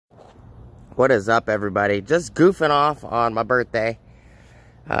What is up, everybody? Just goofing off on my birthday.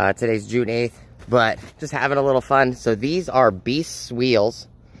 Today's June 8th, but just having a little fun. So these are Beast's wheels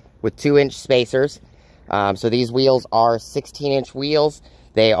with 2-inch spacers. So these wheels are 16-inch wheels.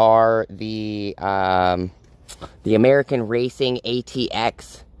 They are the American Racing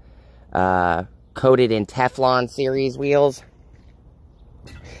ATX coated in Teflon series wheels.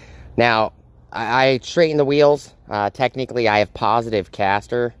 Now, I straighten the wheels. Technically, I have positive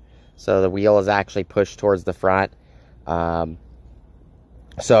caster, so the wheel is actually pushed towards the front.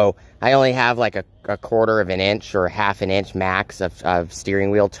 So I only have like a 1/4 of an inch or 1/2 an inch max of steering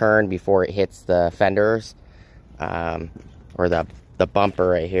wheel turn before it hits the fenders, or the bumper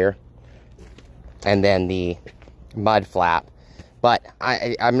right here, and then the mud flap. But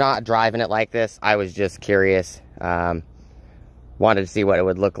I'm not driving it like this. I was just curious. Wanted to see what it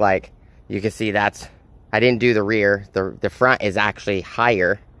would look like. You can see I didn't do the rear. The front is actually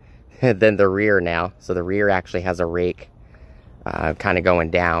higher than the rear now. So the rear actually has a rake kind of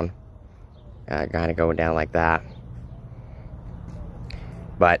going down. Kind of going down like that.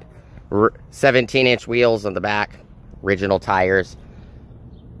 But 17-inch wheels on the back. Original tires.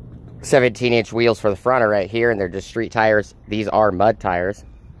 17-inch wheels for the front are right here, and they're just street tires. These are mud tires.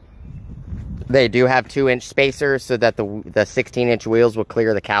 They do have 2-inch spacers so that the 16-inch wheels will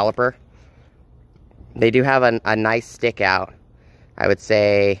clear the caliper. They do have a nice stick out. I would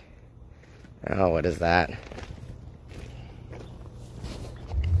say, oh, what is that?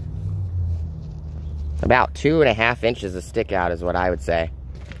 About 2.5 inches of stick out is what I would say.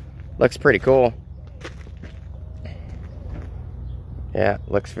 Looks pretty cool. Yeah,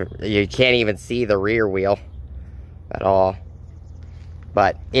 you can't even see the rear wheel at all.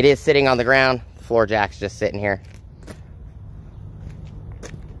 But it is sitting on the ground. The floor jack's just sitting here.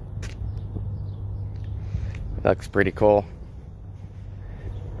 Looks pretty cool.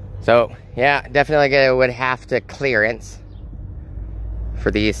 So, yeah, definitely would have to clearance for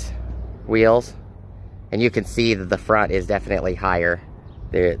these wheels. And you can see that the front is definitely higher.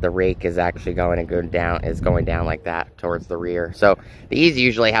 The rake is actually going down like that towards the rear. So these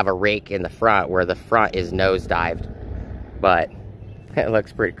usually have a rake in the front where the front is nosedived. But it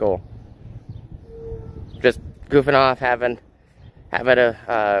looks pretty cool. Just goofing off, having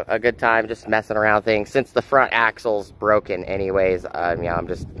a good time, just messing around things. Since the front axle's broken anyways, I'm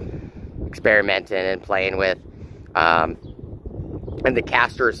just experimenting and playing with. And the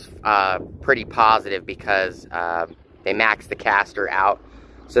caster's pretty positive because they max the caster out,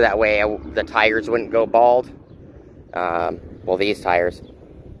 so that way the tires wouldn't go bald. Well, these tires.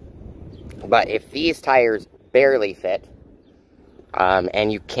 But if these tires barely fit,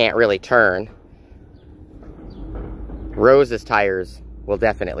 and you can't really turn, Rose's tires will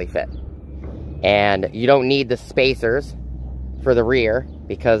definitely fit. And you don't need the spacers for the rear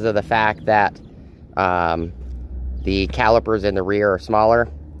because of the fact that the calipers in the rear are smaller.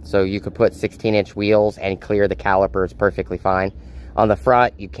 So you could put 16-inch wheels and clear the calipers perfectly fine. On the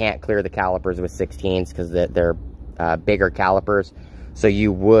front, you can't clear the calipers with 16s because they're bigger calipers. So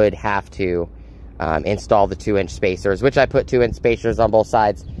you would have to install the 2-inch spacers, which I put 2-inch spacers on both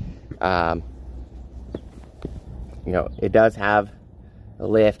sides. You know, it does have a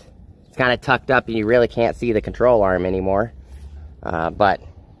lift. It's kind of tucked up and you really can't see the control arm anymore. But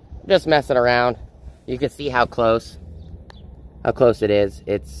just messing around. You can see how close it is.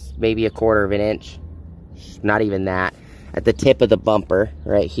 It's maybe 1/4 of an inch. Not even that. At the tip of the bumper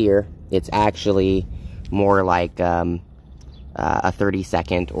right here, it's actually more like a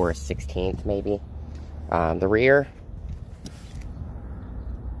 32nd or a 16th maybe. The rear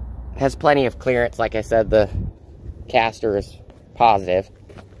has plenty of clearance. Like I said, the caster is positive.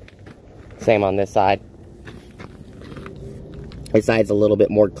 Same on this side. This side's a little bit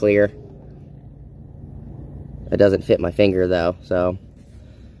more clear. It doesn't fit my finger though, so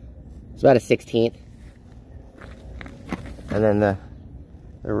it's about a 16th. And then the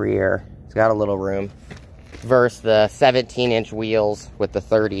rear, it's got a little room. Versus the 17-inch wheels with the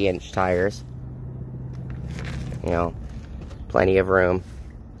 30-inch tires. You know, plenty of room.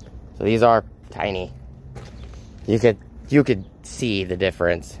 So these are tiny. You could see the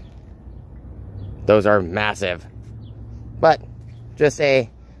difference. Those are massive. But just a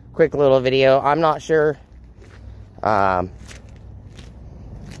quick little video. I'm not sure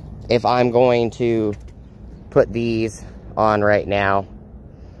if I'm going to put these on right now.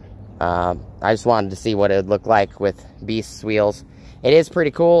 I just wanted to see what it would look like with Beast's wheels. It is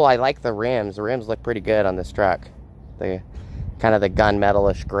pretty cool. I like the rims. The rims look pretty good on this truck. The kind of the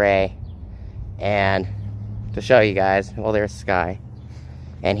gunmetalish gray. And to show you guys, well, there's Sky.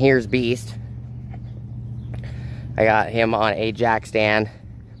 And here's Beast. I got him on a jack stand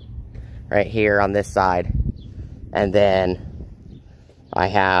right here on this side. And then I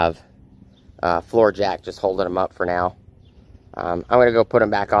have floor jack just holding them up for now. I'm going to go put them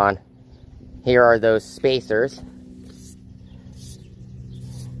back on. Here are those spacers.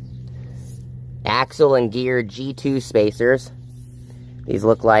 Axle and gear G2 spacers. These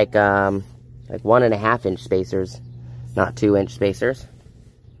look like 1.5 inch spacers, not 2 inch spacers.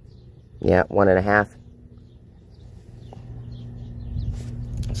 Yeah, 1.5.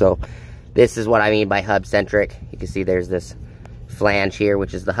 So this is what I mean by hub centric. You can see there's this flange here,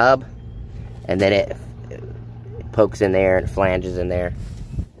 which is the hub, and then it pokes in there and flanges in there.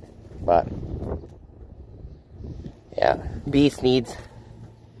 But yeah, Beast needs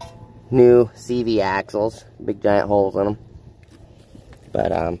new CV axles, big giant holes in them.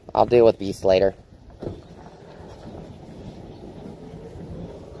 But I'll deal with Beast later.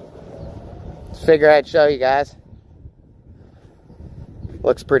 Just figure I'd show you guys.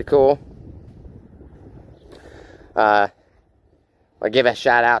 Looks pretty cool. I'll give a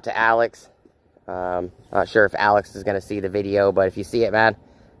shout out to Alex. Not sure if Alex is going to see the video, but if you see it, man,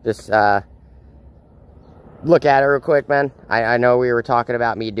 just look at it real quick, man. I know we were talking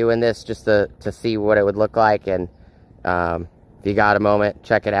about me doing this just to see what it would look like, and if you got a moment,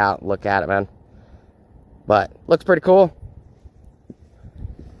 check it out, look at it, man. But looks pretty cool.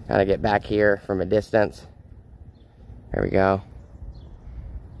 Kind of get back here from a distance. There we go.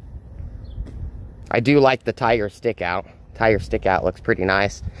 I do like the tire stick out. Tire stick out looks pretty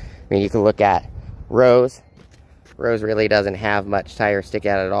nice. I mean, you can look at Rose. Rose really doesn't have much tire stick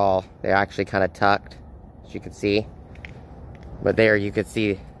out at all. They're actually kind of tucked, as you can see. But there you can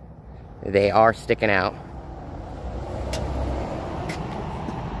see they are sticking out.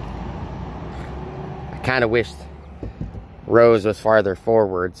 I kind of wish Rose was farther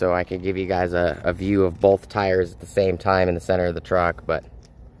forward so I could give you guys a view of both tires at the same time in the center of the truck, but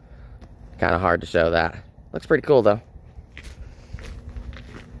kind of hard to show that. Looks pretty cool though.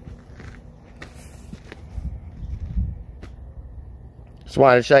 Just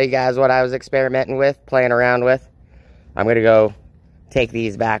wanted to show you guys what I was experimenting with, playing around with. I'm going to go take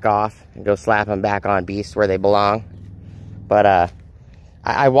these back off and go slap them back on Beast where they belong. But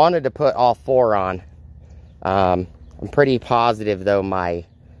I wanted to put all 4 on. I'm pretty positive though my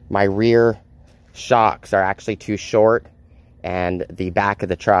rear shocks are actually too short, and the back of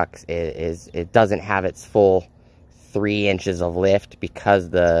the truck it doesn't have its full 3 inches of lift because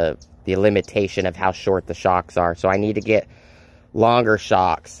the limitation of how short the shocks are. So I need to get longer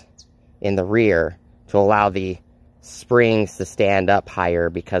shocks in the rear to allow the springs to stand up higher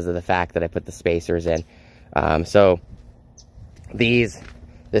because of the fact that I put the spacers in. So this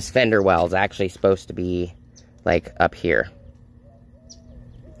fender well is actually supposed to be like up here.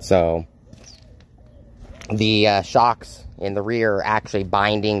 So the shocks in the rear are actually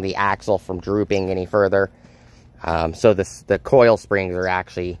binding the axle from drooping any further. So the coil springs are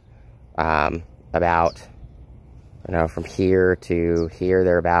actually about, from here to here,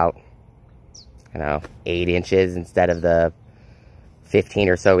 they're about 8 inches instead of the 15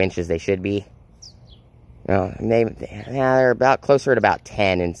 or so inches they should be. Maybe, yeah, they're about closer to about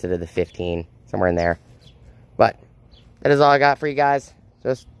 10 instead of the 15, somewhere in there. But that is all I got for you guys.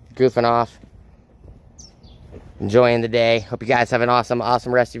 Just goofing off, enjoying the day. Hope you guys have an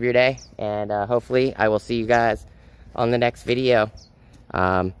awesome rest of your day, and hopefully I will see you guys on the next video.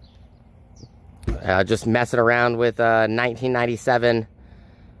 Just messing around with 1997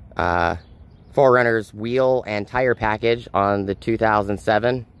 4runner's wheel and tire package on the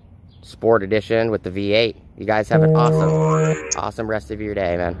 2007 Sport Edition with the V8. You guys have an awesome rest of your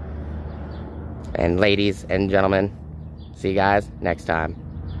day, man. And ladies and gentlemen, see you guys next time.